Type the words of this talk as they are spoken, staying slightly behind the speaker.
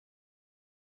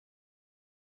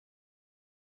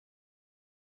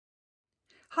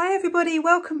Hi everybody,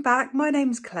 welcome back. My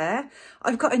name's Claire.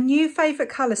 I've got a new favourite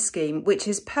colour scheme, which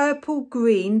is purple,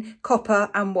 green, copper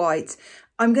and white.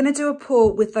 I'm going to do a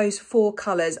pour with those four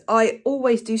colours. I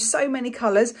always do so many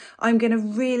colours. I'm going to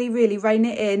really rein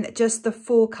it in, just the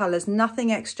four colours,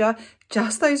 nothing extra,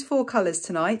 just those four colours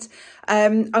tonight.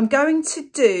 I'm going to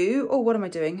do, what am I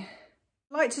doing?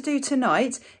 Like to do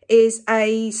tonight is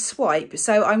a swipe.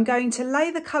 So I'm going to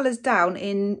lay the colours down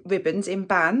in ribbons, in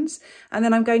bands, and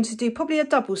then I'm going to do probably a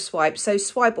double swipe. So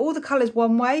swipe all the colours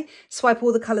one way, swipe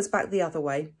all the colours back the other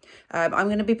way. I'm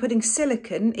going to be putting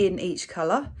silicone in each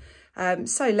colour.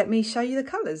 So let me show you the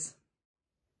colours.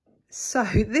 So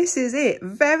this is it,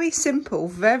 very simple,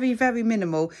 very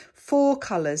minimal, four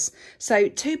colours. So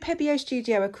two Pebeo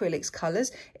Studio Acrylics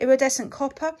colours, iridescent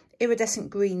copper, iridescent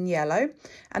green yellow,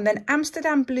 and then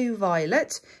Amsterdam blue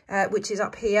violet, which is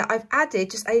up here. I've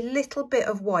added just a little bit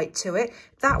of white to it.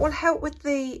 That will help with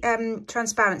the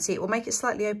transparency. It will make it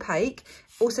slightly opaque,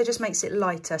 also just makes it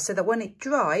lighter so that when it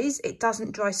dries, it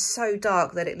doesn't dry so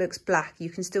dark that it looks black. You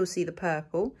can still see the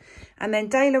purple. And then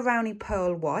Daler Rowney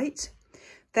Pearl White.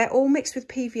 They're all mixed with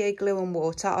PVA glue and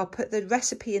water. I'll put the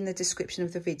recipe in the description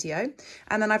of the video.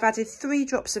 And then I've added 3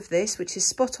 drops of this, which is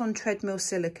Spot On Treadmill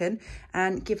Silicone,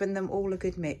 and given them all a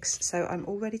good mix. So I'm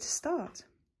all ready to start.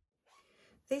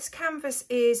 This canvas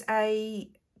is a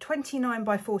 29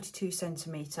 by 42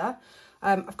 centimetre.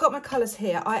 I've got my colours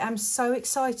here. I am so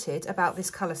excited about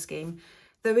this colour scheme.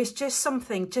 There is just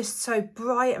something just so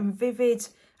bright and vivid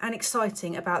and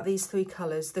exciting about these 3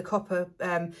 colours, the copper,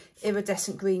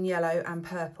 iridescent green, yellow and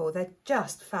purple. They're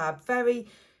just fab, very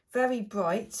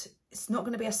bright. It's not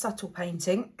going to be a subtle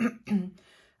painting,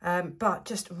 but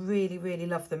just really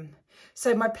love them.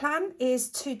 So my plan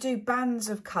is to do bands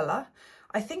of colour.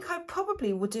 I think I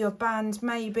probably will do a band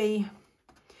maybe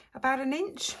about 1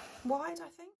 inch wide, I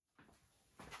think.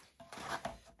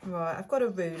 Right, I've got a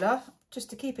ruler, just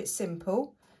to keep it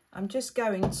simple. I'm just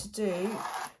going to do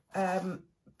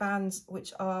bands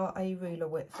which are a ruler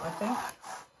width, I think.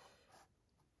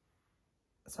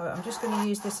 So I'm just going to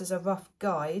use this as a rough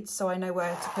guide so I know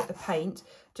where to put the paint,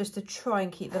 just to try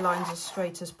and keep the lines as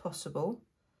straight as possible.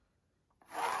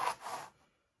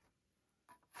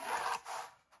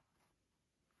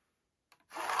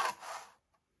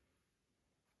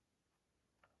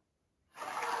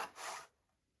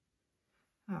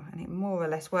 Oh, and it more or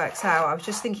less works out. I was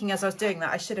just thinking as I was doing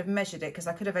that, I should have measured it because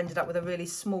I could have ended up with a really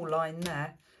small line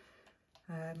there.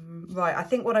 Right, I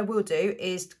think what I will do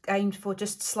is aim for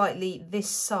just slightly this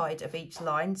side of each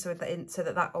line so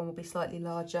that one will be slightly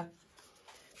larger.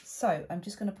 So I'm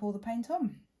just going to pour the paint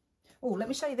on. Oh, let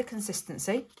me show you the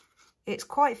consistency. It's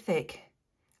quite thick,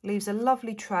 leaves a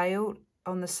lovely trail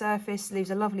on the surface,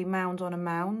 leaves a lovely mound on a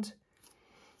mound.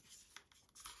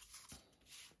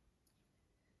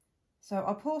 So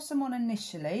I'll pour some on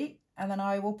initially and then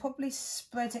I will probably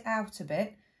spread it out a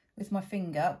bit with my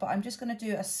finger, but I'm just going to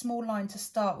do a small line to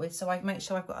start with so I make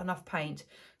sure I've got enough paint.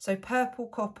 So purple,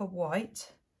 copper,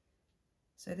 white.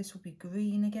 So this will be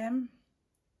green again.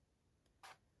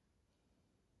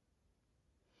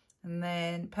 And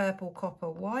then purple, copper,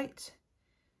 white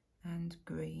and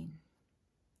green.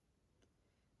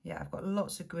 Yeah, I've got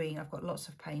lots of green. I've got lots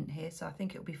of paint here, so I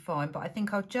think it'll be fine. But I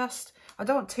think I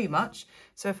don't want too much.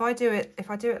 So if I do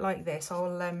it like this,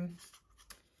 I'll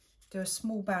do a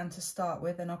small band to start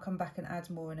with, and I'll come back and add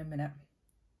more in a minute.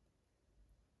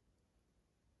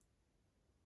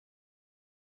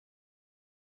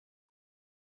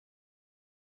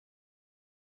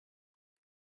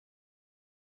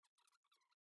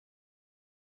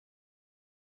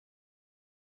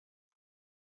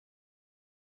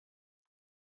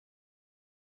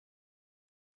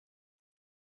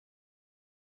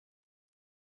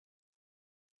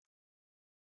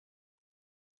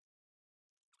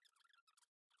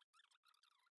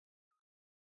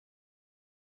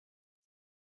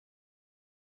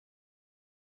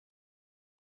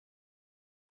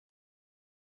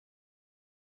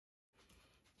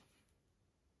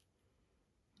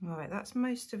 Right, that's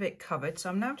most of it covered. So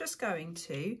I'm now just going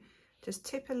to just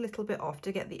tip a little bit off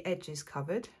to get the edges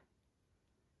covered.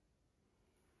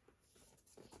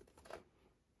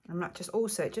 And that just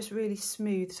also, it just really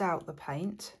smooths out the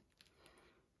paint.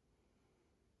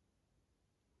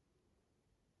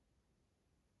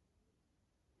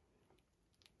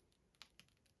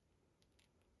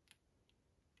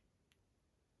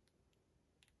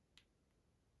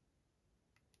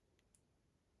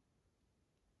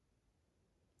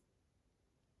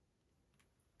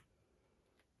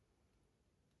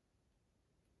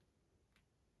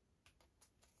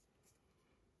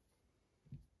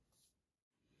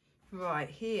 Right,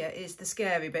 here is the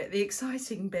scary bit, the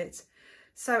exciting bit.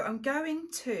 So I'm going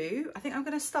to, I think I'm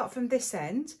going to start from this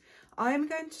end. I am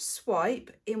going to swipe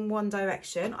in one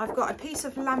direction. I've got a piece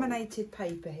of laminated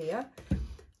paper here.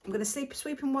 I'm going to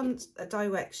sweep in one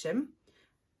direction.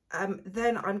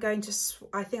 Then I'm going to,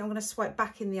 I think I'm going to swipe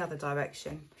back in the other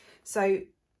direction. So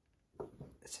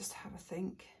let's just have a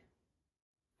think.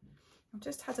 I've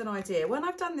just had an idea. When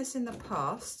I've done this in the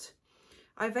past,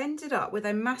 I've ended up with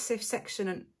a massive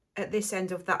section at this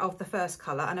end of the first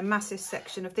colour and a massive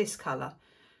section of this colour,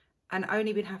 and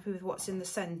only been happy with what's in the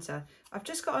centre. I've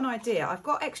just got an idea. I've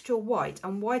got extra white,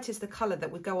 and white is the colour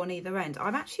that would go on either end.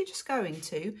 I'm actually just going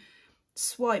to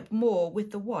swipe more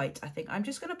with the white, I think. I'm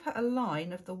just going to put a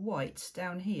line of the white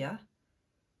down here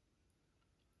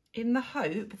in the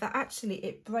hope that actually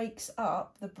it breaks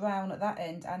up the brown at that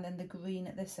end and then the green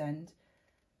at this end,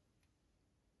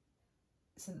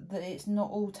 so that it's not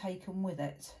all taken with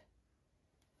it.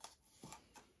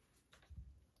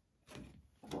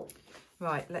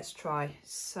 Right, let's try.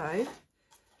 So,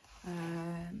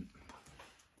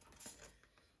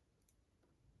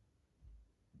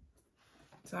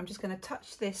 so I'm just going to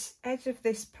touch this edge of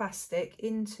this plastic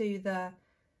into the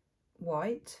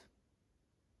white.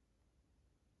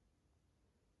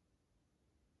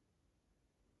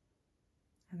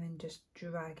 And then just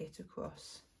drag it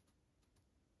across.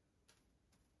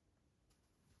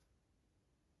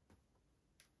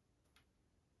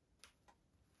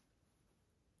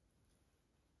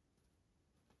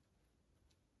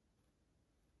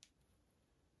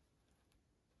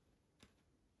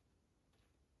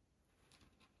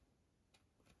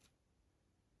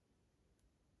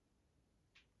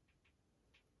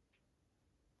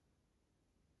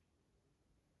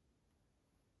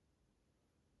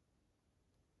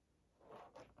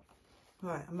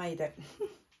 Right, I made it.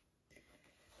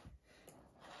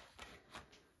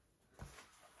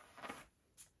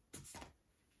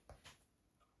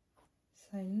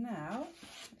 So now,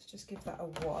 let's just give that a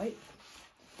wipe.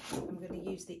 I'm going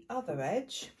to use the other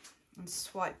edge and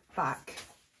swipe back.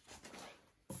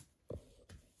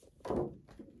 So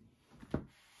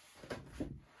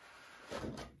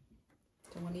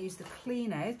I'm going to use the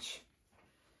clean edge.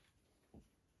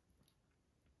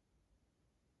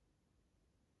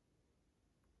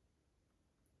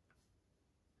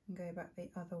 And go back the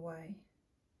other way.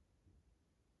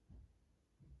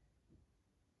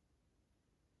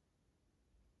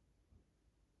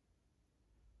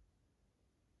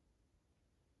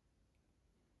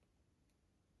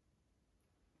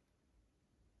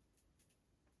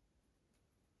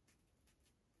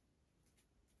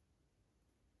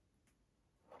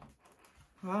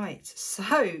 Right,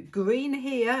 so green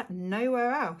here,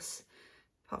 nowhere else,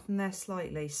 apart from there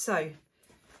slightly. So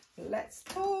let's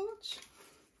torch.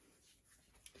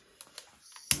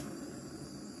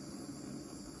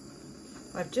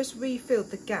 I've just refilled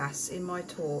the gas in my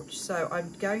torch, so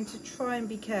I'm going to try and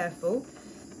be careful,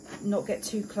 not get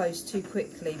too close too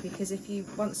quickly, because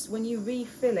when you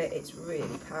refill it, it's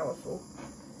really powerful.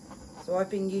 So I've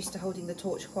been used to holding the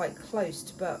torch quite close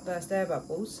to burst air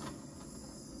bubbles,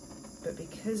 but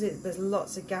because there's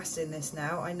lots of gas in this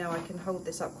now, I know I can hold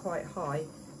this up quite high.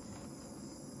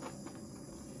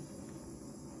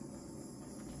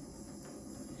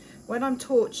 When I'm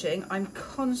torching, I'm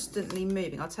constantly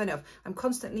moving. I'll turn it off. I'm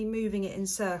constantly moving it in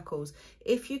circles.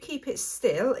 If you keep it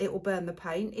still, it will burn the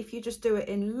paint. If you just do it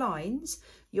in lines,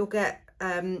 you'll get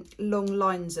long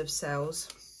lines of cells.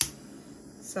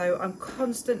 So I'm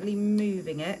constantly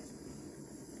moving it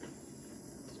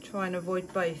to try and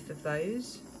avoid both of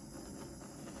those.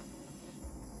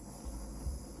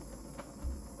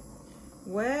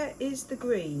 Where is the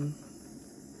green?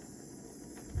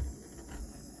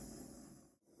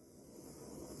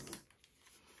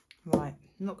 Right,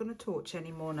 I'm not going to torch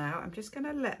anymore now. I'm just going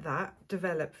to let that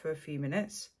develop for a few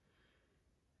minutes,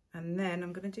 and then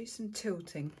I'm going to do some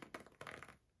tilting.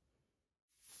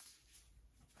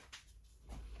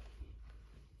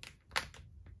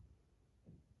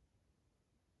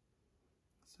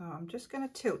 So I'm just going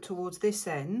to tilt towards this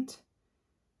end,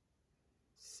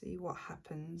 see what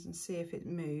happens and see if it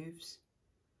moves.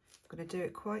 I'm going to do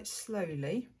it quite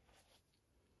slowly.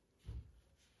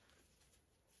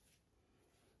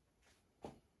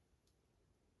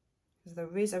 Because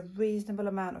there is a reasonable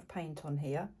amount of paint on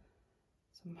here,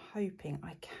 so I'm hoping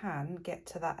I can get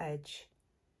to that edge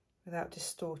without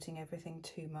distorting everything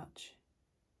too much.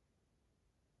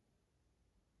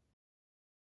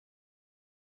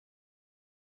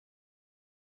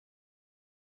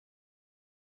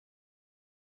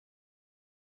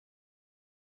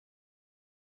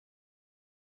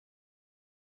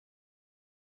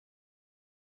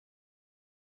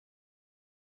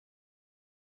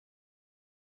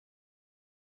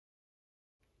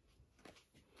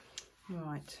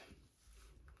 Right.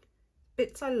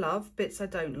 Bits I love, bits I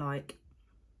don't like.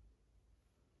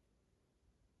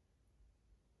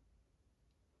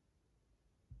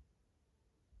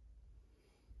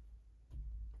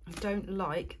 I don't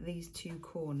like these two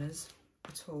corners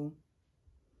at all.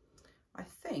 I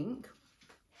think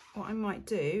what I might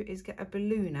do is get a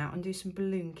balloon out and do some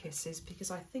balloon kisses,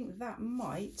 because I think that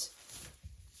might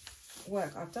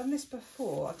work. I've done this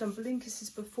before. I've done balloon kisses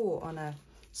before on a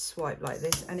swipe like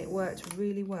this, and it worked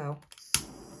really well.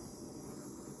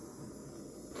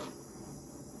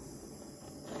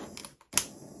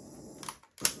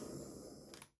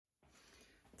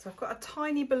 So I've got a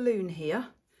tiny balloon here,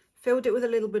 filled it with a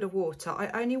little bit of water. I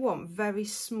only want very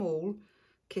small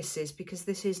kisses because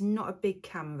this is not a big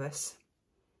canvas.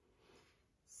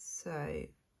 So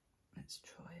let's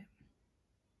try it.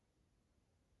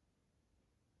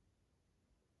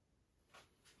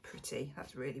 Pretty,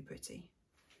 that's really pretty.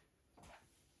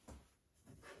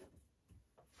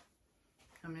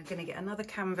 I'm going to get another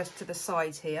canvas to the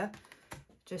side here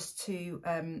just to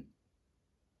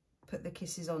put the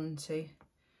kisses onto.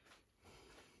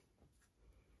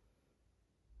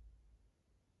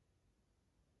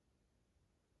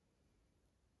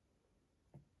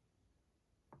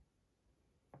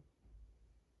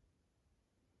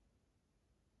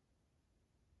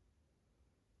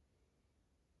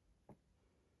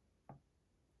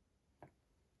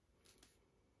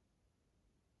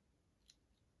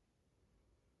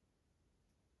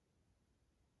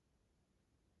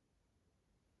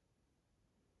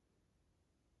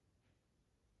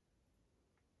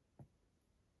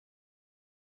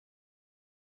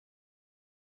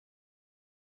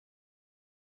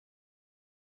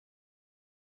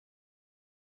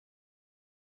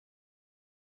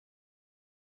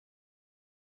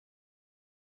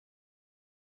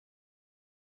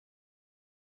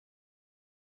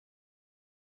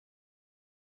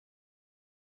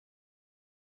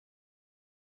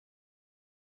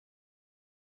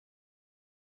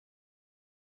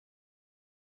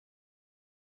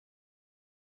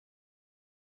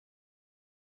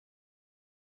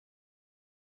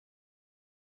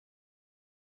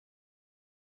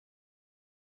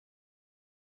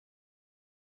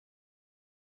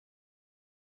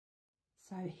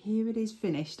 So here it is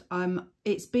finished.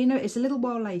 It's a little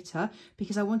while later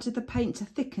because I wanted the paint to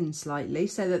thicken slightly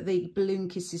so that the balloon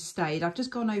kisses stayed. I've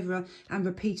just gone over and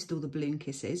repeated all the balloon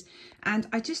kisses, and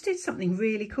I just did something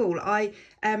really cool. I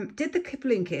did the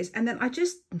balloon kiss, and then I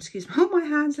just, excuse me, oh my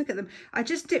hands, look at them. I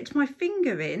just dipped my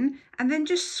finger in and then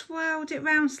just swirled it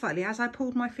round slightly as I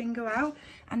pulled my finger out,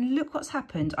 and look what's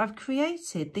happened. I've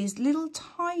created these little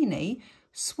tiny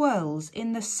swirls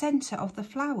in the centre of the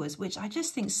flowers, which I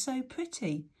just think is so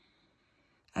pretty.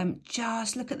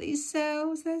 Just look at these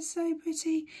cells, they're so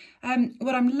pretty.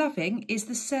 What I'm loving is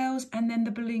the cells and then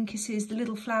the balloon kisses, the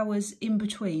little flowers in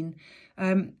between.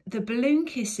 The balloon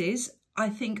kisses I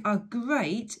think are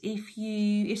great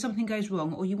if something goes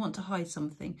wrong or you want to hide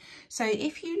something. So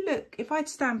if I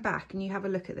stand back and you have a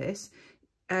look at this,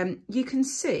 you can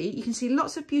see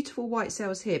lots of beautiful white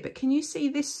cells here, but can you see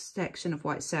this section of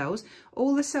white cells?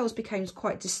 All the cells became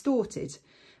quite distorted.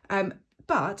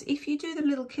 But if you do the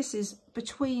little kisses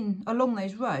along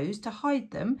those rows to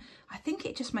hide them, I think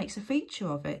it just makes a feature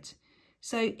of it.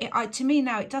 So to me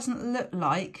now, it doesn't look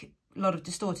like a lot of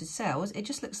distorted cells. It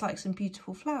just looks like some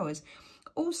beautiful flowers.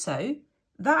 Also,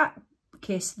 that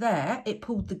kiss there, it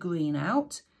pulled the green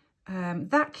out.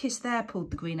 That kiss there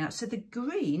pulled the green out. So the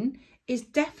green is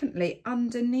definitely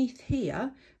underneath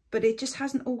here, but it just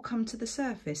hasn't all come to the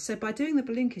surface. So by doing the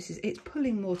balloon kisses, it's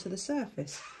pulling more to the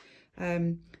surface.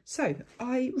 So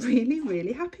I'm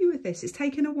really happy with this. It's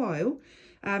taken a while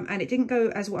and it didn't go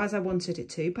as I wanted it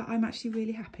to, but I'm actually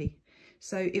really happy.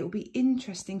 So it will be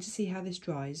interesting to see how this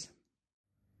dries.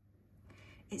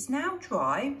 It's now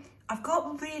dry. I've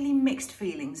got really mixed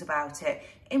feelings about it.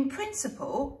 In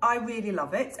principle, I really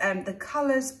love it. The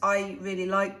colours I really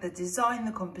like, the design,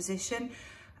 the composition,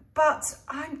 but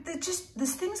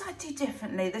there's things I do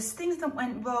differently. There's things that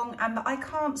went wrong and that I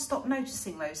can't stop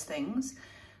noticing those things.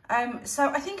 So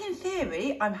I think in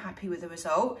theory, I'm happy with the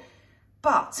result,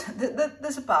 but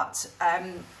there's a but.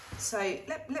 So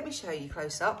let me show you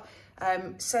close up.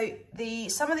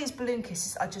 Some of these balloon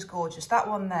kisses are just gorgeous. That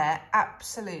one there,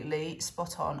 absolutely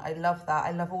spot on. I love that.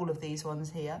 I love all of these ones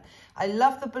here. I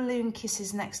love the balloon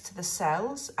kisses next to the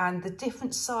cells, and the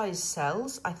different size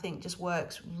cells I think just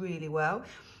works really well.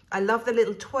 I love the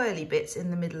little twirly bits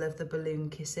in the middle of the balloon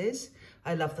kisses.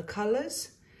 I love the colours.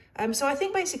 So I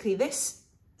think basically this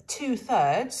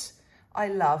 2/3 I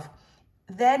love.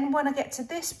 Then when I get to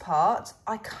this part,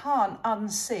 I can't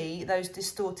unsee those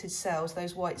distorted cells,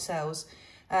 those white cells.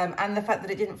 and the fact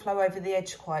that it didn't flow over the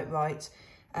edge quite right.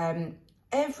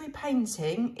 Every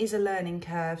painting is a learning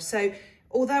curve. So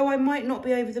although I might not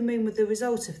be over the moon with the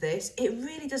result of this, it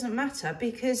really doesn't matter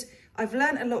because I've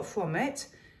learned a lot from it.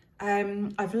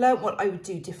 I've learned what I would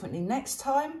do differently next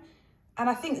time. And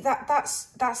I think that's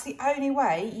the only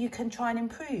way you can try and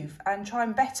improve and try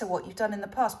and better what you've done in the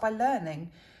past, by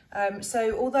learning.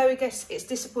 So although I guess it's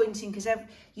disappointing because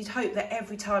you'd hope that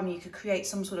every time you could create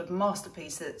some sort of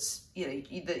masterpiece that's, you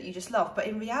know, that you just love, but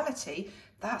in reality,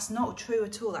 that's not true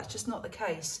at all. That's just not the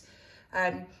case.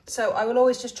 So I will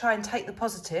always just try and take the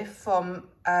positive from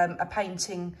a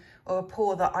painting or a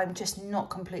pour that I'm just not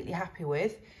completely happy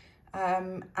with.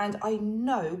 And I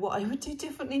know what I would do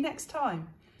differently next time.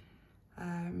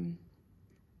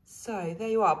 So there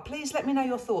you are. Please let me know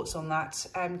your thoughts on that.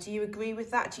 Do you agree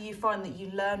with that? Do you find that you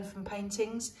learn from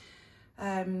paintings?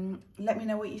 Let me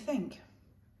know what you think.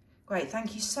 Great,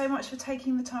 thank you so much for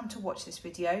taking the time to watch this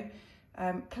video.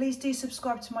 Please do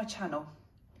subscribe to my channel.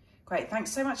 Great,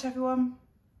 thanks so much everyone.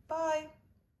 Bye.